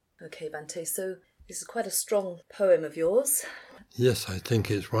Okay, Bhante, so this is quite a strong poem of yours. Yes, I think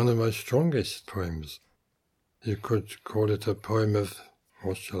it's one of my strongest poems. You could call it a poem of,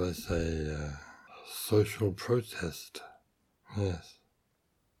 what shall I say, social protest. Yes.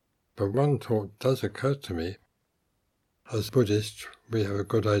 But one thought does occur to me. As Buddhists, we have a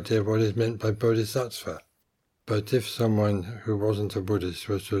good idea of what is meant by Bodhisattva. But if someone who wasn't a Buddhist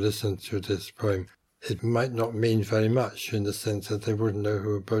was to listen to this poem, it might not mean very much in the sense that they wouldn't know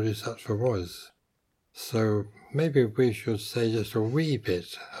who a Bodhisattva was. So maybe we should say just a wee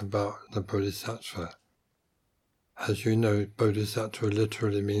bit about the Bodhisattva. As you know, Bodhisattva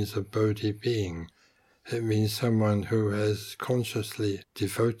literally means a Bodhi being. It means someone who has consciously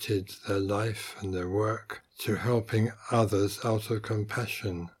devoted their life and their work to helping others out of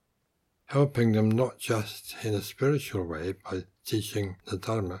compassion, helping them not just in a spiritual way by teaching the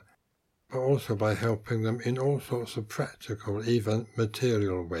Dharma, but also by helping them in all sorts of practical, even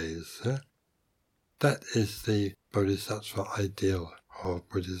material ways. That is the Bodhisattva ideal of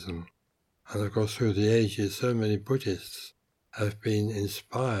Buddhism. And of course, through the ages, so many Buddhists have been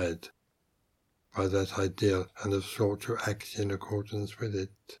inspired by that ideal and have sought to act in accordance with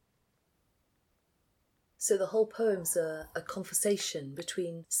it. So the whole poem's a conversation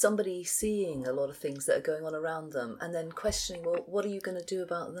between somebody seeing a lot of things that are going on around them and then questioning, well, what are you going to do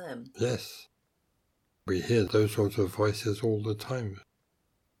about them? Yes. We hear those sorts of voices all the time.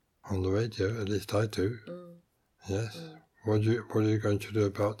 On the radio, at least I do. Yes. What are you going to do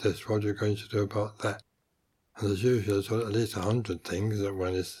about this? What are you going to do about that? And there's usually at least 100 things that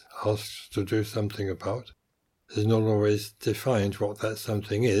one is asked to do something about. It's not always defined what that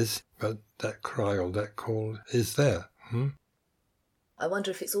something is, but that cry or that call is there. I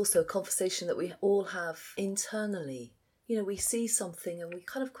wonder if it's also a conversation that we all have internally. You know, we see something and we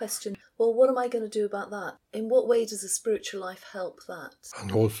kind of question, well, what am I going to do about that? In what way does a spiritual life help that?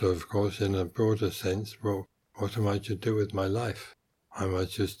 And also, of course, in a broader sense, well, what am I to do with my life? Am I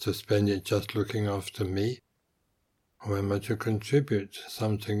just to spend it just looking after me? Or am I to contribute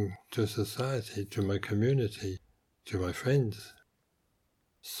something to society, to my community, to my friends?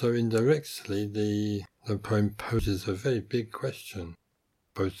 So indirectly, the poem poses a very big question,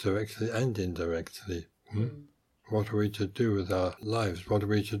 both directly and indirectly. What are we to do with our lives? What are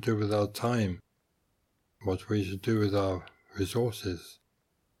we to do with our time? What are we to do with our resources?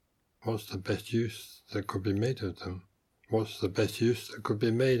 What's the best use that could be made of them? What's the best use that could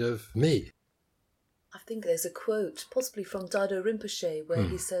be made of me? I think there's a quote, possibly from Daido Rinpoche, where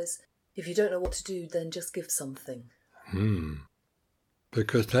he says, if you don't know what to do, then just give something.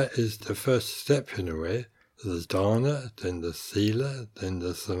 Because that is the first step in a way. There's dana, then there's sila, then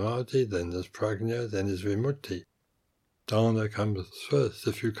there's samadhi, then there's prajna, then there's vimutti. Dana comes first.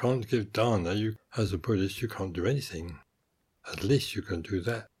 If you can't give dana, as a Buddhist, you can't do anything. At least you can do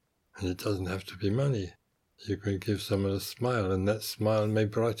that. And it doesn't have to be money. You can give someone a smile, and that smile may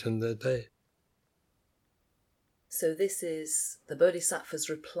brighten their day. So this is the Bodhisattva's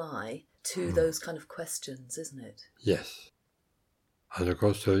reply to those kind of questions, isn't it? Yes. And of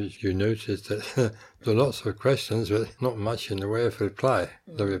course, so you notice that there are lots of questions, but not much in the way of reply.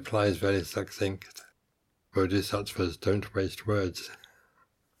 The reply is very succinct. Bodhisattvas don't waste words.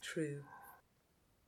 True.